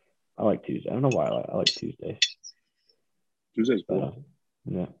I like Tuesday. I don't know why I like Tuesdays. Tuesday's cool.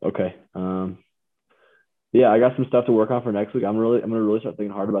 Yeah. Okay. Yeah, I got some stuff to work on for next week. I'm gonna really start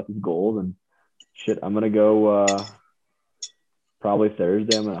thinking hard about these goals and shit. I'm gonna go probably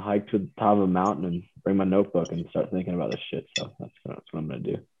Thursday. I'm gonna hike to the top of a mountain and bring my notebook and start thinking about this shit. So that's what I'm gonna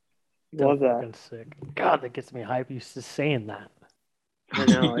do. Love that. Fucking sick. God, that gets me hype. You just saying that. I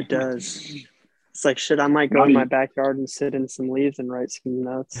know it does. It's like shit. I might go in my backyard and sit in some leaves and write some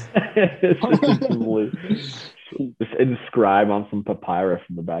notes. Just inscribe on some papyrus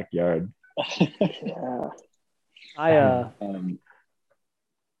in the backyard. Yeah. I'm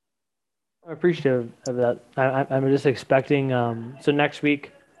appreciative of that. I'm just expecting. So next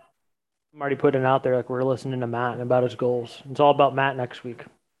week, I'm already putting it out there. Like we're listening to Matt and about his goals. It's all about Matt next week.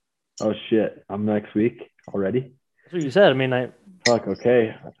 Oh shit! I'm next week already. That's what you said. I mean, Fuck.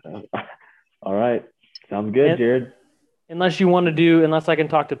 Okay. All right. Sounds good, Jared. Unless I can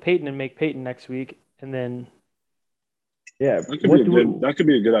talk to Peyton and make Peyton next week, and then. Yeah, that could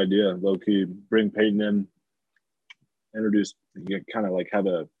be a good idea, low key. Bring Peyton in, introduce, kind of like have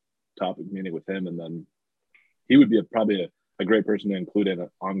a topic meeting with him, and then he would be probably a great person to include in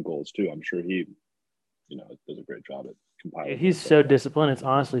on goals too. I'm sure he, does a great job at compiling. He's so disciplined. It's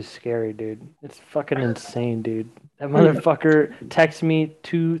honestly scary, dude. It's fucking insane, dude. That motherfucker texts me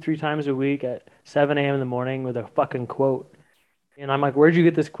 2-3 times a week at 7 a.m. in the morning with a fucking quote. And I'm like, where'd you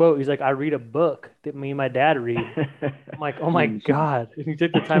get this quote? He's like, I read a book that me and my dad read. I'm like, oh my God. And he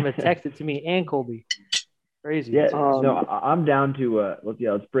took the time to text it to me and Colby. Crazy. Yeah, no, I'm down to,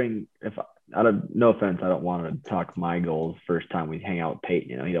 let's bring, no offense, I don't want to talk my goals first time we hang out with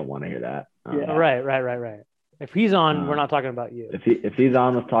Peyton. He don't want to hear that. Yeah. Right. If he's on, we're not talking about you. If he's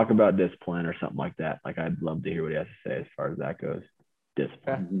on, let's talk about discipline or something like that. Like, I'd love to hear what he has to say as far as that goes.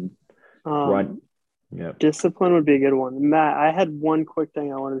 Discipline. Okay. Yeah. Discipline would be a good one. Matt, I had one quick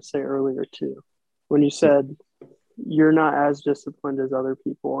thing I wanted to say earlier too. When you said you're not as disciplined as other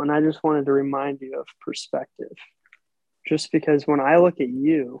people, and I just wanted to remind you of perspective. Just because when I look at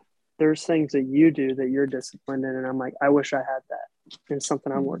you, there's things that you do that you're disciplined in, and I'm like, I wish I had that. And it's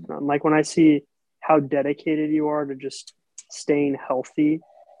something I'm working on. Like when I see how dedicated you are to just staying healthy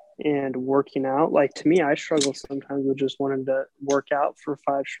and working out, like to me, I struggle sometimes with just wanting to work out for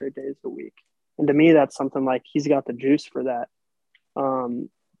 5 straight days a week. And to me, that's something like he's got the juice for that.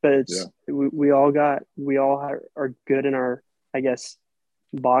 But it's we all are good in our, I guess,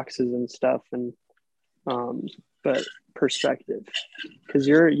 boxes and stuff. And but perspective, because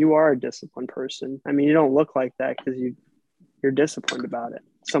you are a disciplined person. I mean, you don't look like that because you're disciplined about it.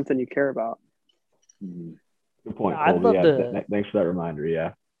 It's something you care about. Good point, Colby. Thanks for that reminder.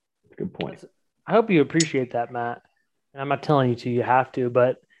 Yeah, good point. I hope you appreciate that, Matt. And I'm not telling you to. You have to,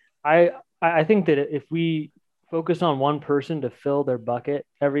 but I think that if we focus on one person to fill their bucket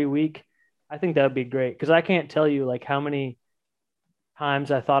every week, I think that would be great. Because I can't tell you like how many times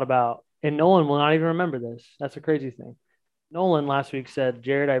I thought about, and Nolan will not even remember this. That's a crazy thing. Nolan last week said,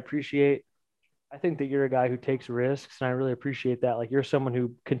 Jared, I think that you're a guy who takes risks, and I really appreciate that. Like you're someone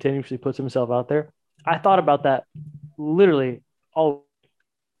who continuously puts himself out there. I thought about that literally all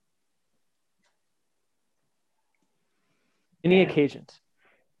any occasions.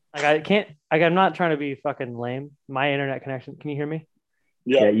 Like I'm not trying to be fucking lame. My internet connection. Can you hear me?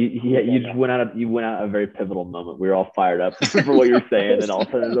 Yeah. You just went out a very pivotal moment. We were all fired up for what you're saying, and all of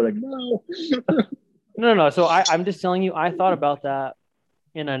a sudden they're like, no. So I'm just telling you, I thought about that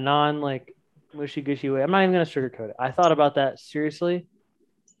in a non mushy gushy way. I'm not even gonna sugarcoat it. I thought about that seriously.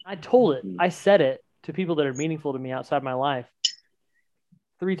 I said it to people that are meaningful to me outside my life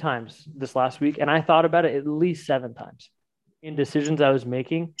 3 times this last week, and I thought about it at least 7 times in decisions I was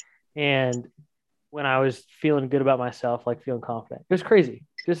making, and when I was feeling good about myself, like feeling confident. It was crazy.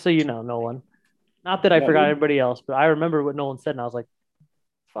 Just so you know, Nolan. Not that I forgot everybody else, but I remember what Nolan said, and I was like,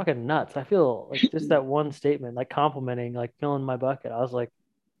 fucking nuts. I feel like just that one statement, like complimenting, like filling my bucket. I was like,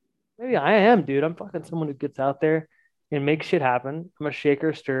 maybe I am, dude. I'm fucking someone who gets out there and makes shit happen. I'm a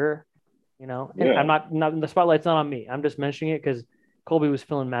shaker, stirrer, And I'm not the spotlight's not on me. I'm just mentioning it because Colby was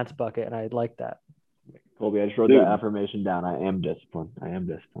filling Matt's bucket, and I like that. Colby, I just wrote that affirmation down. I am disciplined.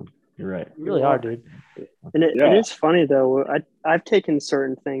 You're right. You really are, dude. And it is funny though. I've taken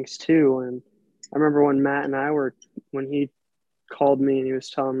certain things too, and I remember when Matt and when he called me and he was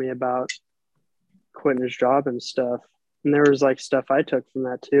telling me about quitting his job and stuff, and there was like stuff I took from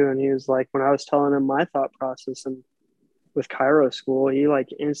that too. And he was like, when I was telling him my thought process, and with Cairo school, he like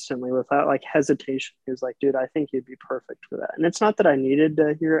instantly, without like hesitation, he was like, dude, I think you'd be perfect for that. And it's not that I needed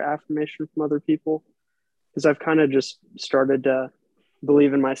to hear affirmation from other people, because I've kind of just started to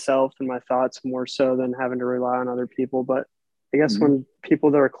believe in myself and my thoughts more so than having to rely on other people. But I guess when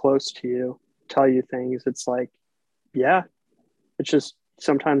people that are close to you tell you things, it's like, yeah, it's just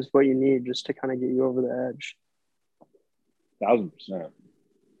sometimes what you need just to kind of get you over the edge. 1,000%.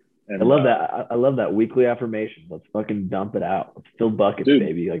 And I love that. I love that weekly affirmation. Let's fucking dump it out. Let's fill buckets, dude,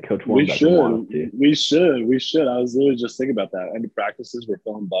 baby. Like Coach we Warren doesn't want us to. we should. I was literally just thinking about that. End of practices, we're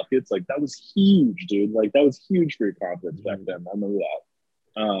filling buckets. Like that was huge, dude. Like that was huge for your confidence back then. I remember that.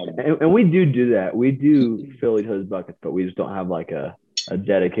 And we do that. We do fill each other's buckets, but we just don't have like a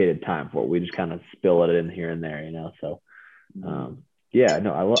dedicated time for it. We just kind of spill it in here and there, you know. So, yeah,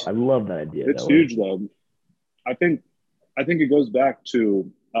 no, I love that idea. It's huge, though. I think it goes back to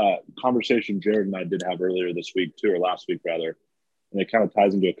conversation Jared and I did have earlier this week too, or last week rather, and it kind of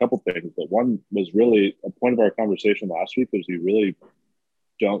ties into a couple things. But one was really a point of our conversation last week was you really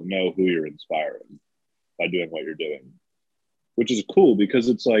don't know who you're inspiring by doing what you're doing, which is cool because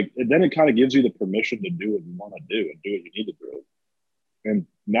it's like then it kind of gives you the permission to do what you want to do and do what you need to do. And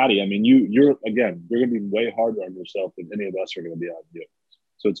Maddie, I mean, you're going to be way harder on yourself than any of us are going to be on you.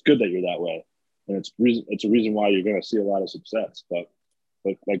 So it's good that you're that way. And it's a reason why you're going to see a lot of success. But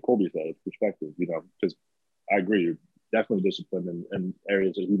like Colby said, it's perspective, you know, because I agree, you're definitely disciplined in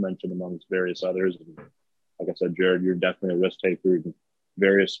areas that he mentioned amongst various others. And like I said, Jared, you're definitely a risk taker in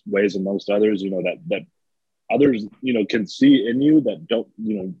various ways amongst others, you know, that others, you know, can see in you that don't,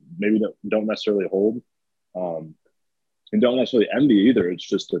 you know, maybe that don't necessarily hold. And don't necessarily envy either. It's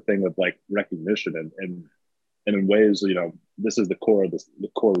just a thing of like recognition and in ways, you know, this is the core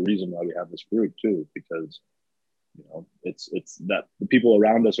reason why we have this group too, because, you know, it's that the people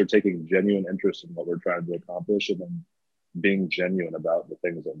around us are taking genuine interest in what we're trying to accomplish and then being genuine about the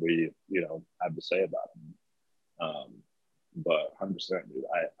things that we, you know, have to say about them. But 100%, dude,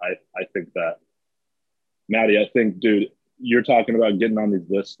 I think that, Maddie, I think, dude, you're talking about getting on these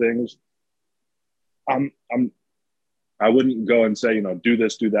list things. I wouldn't go and say, you know, do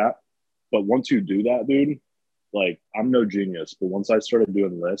this, do that. But once you do that, dude, like I'm no genius, but once I started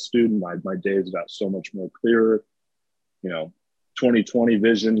doing lists, dude, my days got so much more clearer, you know, 2020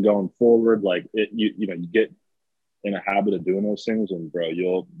 vision going forward. Like you know, you get in a habit of doing those things and bro,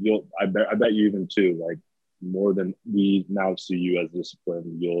 I bet you even too, like more than we now see you as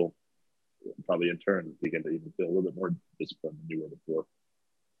disciplined, you'll probably in turn begin to even feel a little bit more disciplined than you were before.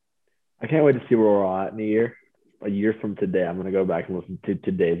 I can't wait to see where we're at in a year from today. I'm going to go back and listen to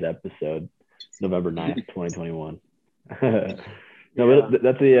today's episode, November 9th, 2021. No, but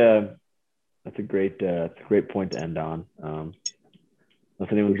that's a great point to end on.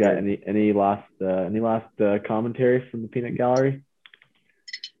 If anyone's got any last commentaries from the Peanut Gallery,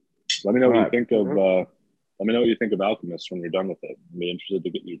 let me know what you think of. Let me know what you think of Alchemist when you're done with it. I'd be interested to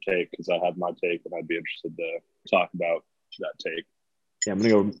get your take because I had my take and I'd be interested to talk about that take. Yeah, I'm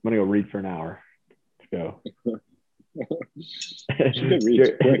gonna go read for an hour. Let's go.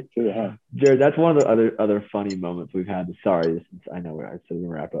 Jared, that's one of the other funny moments we've had. Sorry, I know I said we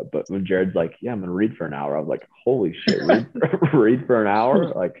wrap up, but when Jared's like, "Yeah, I'm gonna read for an hour," I was like, "Holy shit, read for an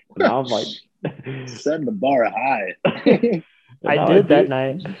hour!" Like now I'm like, setting the bar high. I did that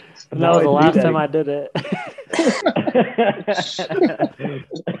night. And that was the last time I did it.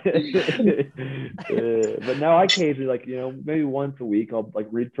 But now I occasionally, like, you know, maybe once a week I'll like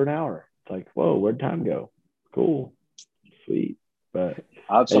read for an hour. It's like, whoa, where'd time go? Cool, sweet. But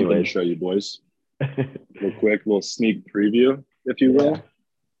I have something to show you, boys. Real quick, little sneak preview, if you will.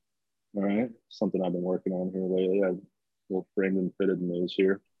 All right, something I've been working on here lately. I have a little framed and fitted news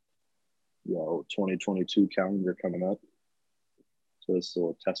here. 2022 calendar coming up. So this is a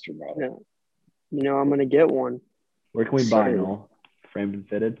little tester model. Yeah. You know, I'm gonna get one. Where can we buy Noel? Framed and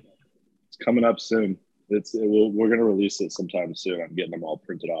fitted? It's coming up soon. We're gonna release it sometime soon. I'm getting them all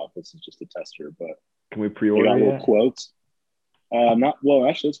printed off. This is just a tester, but can we pre-order? I got little quotes.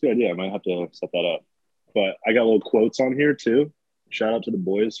 Actually, that's a good idea. I might have to set that up. But I got little quotes on here too. Shout out to the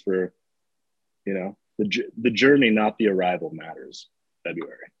boys for, you know, the journey, not the arrival, matters.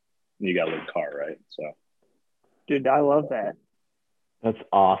 February. And you got a little car, right? So, dude, I love that. That's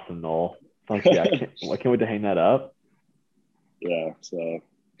awesome, Noel. Yeah, I can't wait to hang that up. Yeah, so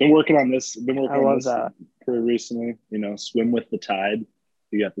been working on this. That pretty recently. You know, swim with the tide.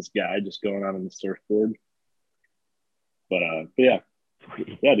 You got this guy just going out on the surfboard. But yeah,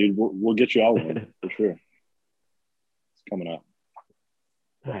 sweet. Yeah, dude, we'll get you all one for sure. It's coming up.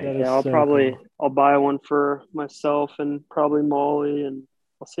 Yeah, I'll buy one for myself and probably Molly, and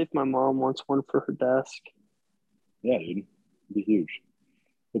I'll see if my mom wants one for her desk. Yeah, dude, it'd be huge.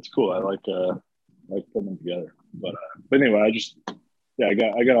 It's cool. I like putting them together. But anyway, I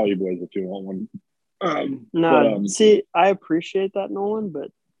got all you boys if you want one. See, I appreciate that, Nolan,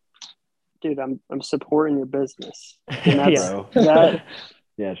 but dude, I'm supporting your business, and that's Bro. that.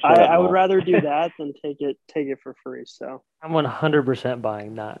 Yeah, shut up, I would Noel. rather do that than take it for free. So I'm 100%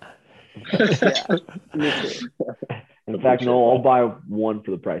 buying that. yeah, me too. In fact, Noel, I'll buy one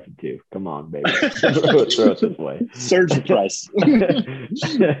for the price of two. Come on, baby. Throw it this way. Surge the price.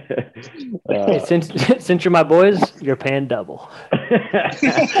 Hey, since you're my boys, you're paying double.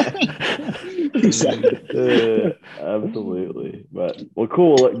 Absolutely. But well,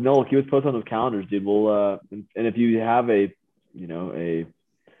 cool. Noel, keep us posted on those calendars, dude. We'll and if you have a what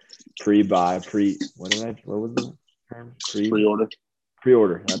was the term? Pre-order.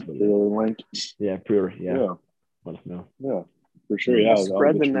 Pre-order. That's what it is. Pre-order link. Yeah, pre-order. Yeah. Yeah. Let us know. Yeah, for sure. Yeah, I'll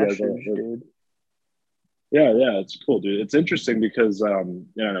Spread the get you guys message, all- dude. Yeah, it's cool, dude. It's interesting because I know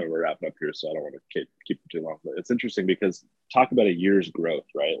we're wrapping up here, so I don't want to keep it too long. But it's interesting because talk about a year's growth,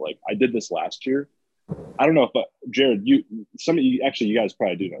 right? Like I did this last year. I don't know if Jared, some of you actually, you guys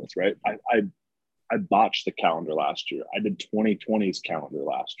probably do know this, right? I botched the calendar last year. I did 2020's calendar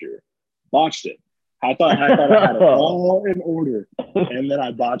last year. Botched it. I thought I had it all in order, and then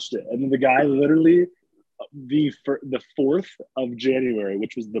I botched it. And then the guy literally the 4th of January,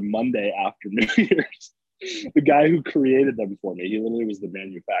 which was the Monday after New Year's, the guy who created them for me, he literally was the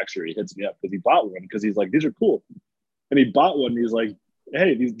manufacturer. He hits me up because he bought one because he's like, these are cool. And he bought one and he's like,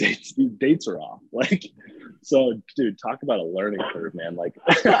 hey, these dates are off. Like, so dude, talk about a learning curve, man. Like,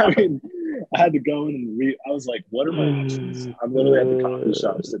 I mean, I had to go in and I was like, what are my options? I'm literally at the coffee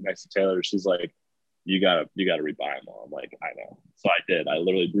shop sitting next to Taylor. She's like, you gotta rebuy them all. I'm like, I know. So I did. I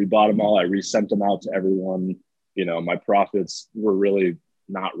literally rebought them all. I resent them out to everyone. You know, my profits were really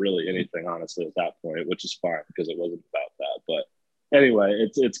not really anything, honestly, at that point, which is fine because it wasn't about that. But anyway,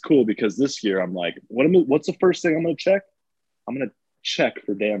 it's cool because this year I'm like, what's the first thing I'm gonna check? I'm gonna check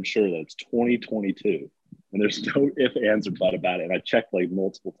for damn sure that it's 2022, and there's no if, ands, or but about it. And I checked like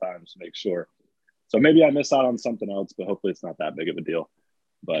multiple times to make sure. So maybe I miss out on something else, but hopefully it's not that big of a deal.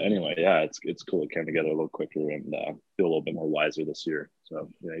 But anyway, yeah, it's cool. It came together a little quicker and feel a little bit more wiser this year. So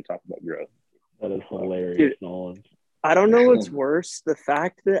you talk about growth. That is hilarious, Dude, Nolan. I don't know what's worse, the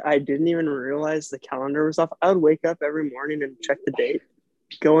fact that I didn't even realize the calendar was off. I would wake up every morning and check the date,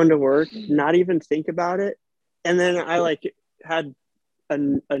 go into work, not even think about it, and then I had a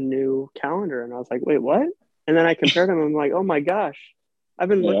new calendar, and I was like, wait, what? And then I compared them. I'm like, oh my gosh, I've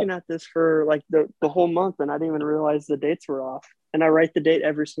been looking at this for like the whole month, and I didn't even realize the dates were off. And I write the date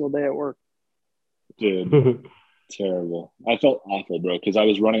every single day at work. Dude, terrible. I felt awful, bro, because I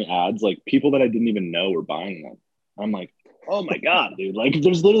was running ads. Like people that I didn't even know were buying them. I'm like, oh my God, dude. Like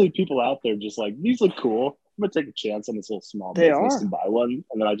there's literally people out there just like, these look cool. I'm going to take a chance on this little small business and buy one.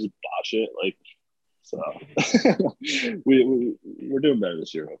 And then I just botch it. Like, so we're doing better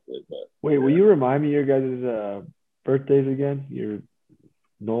this year, hopefully. But wait, will you remind me your guys' birthdays again? Your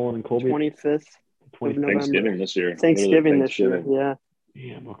Nolan and Colby? 25th. Thanksgiving this year. Thanksgiving this year, yeah.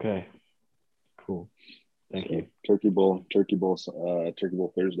 Damn, okay. Cool. Thank you. Turkey Bowl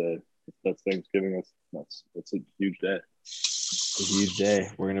Thursday. That's Thanksgiving. That's a huge day. It's a huge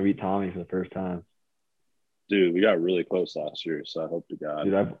day. We're gonna beat Tommy for the first time. Dude, we got really close last year, so I hope to God.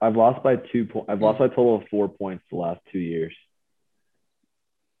 Dude, I've lost by 2 points. I've lost by a total of 4 points the last 2 years.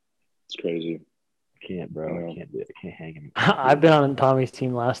 It's crazy. I can't, bro. I can't do it. I can't hang him. I've been on Tommy's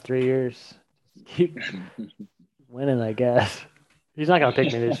team last 3 years. Winning, I guess. He's not gonna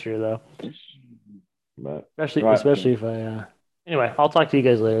pick me this year though. But especially if I. Anyway, I'll talk to you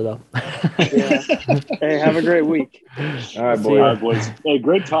guys later though. Yeah. Hey, have a great week. All right, boys. Hey,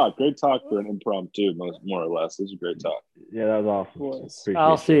 great talk. Great talk for an impromptu, more or less. This is a great talk. Yeah, that was awesome.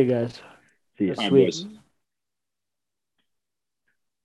 I'll see you guys. See you. All right, boys.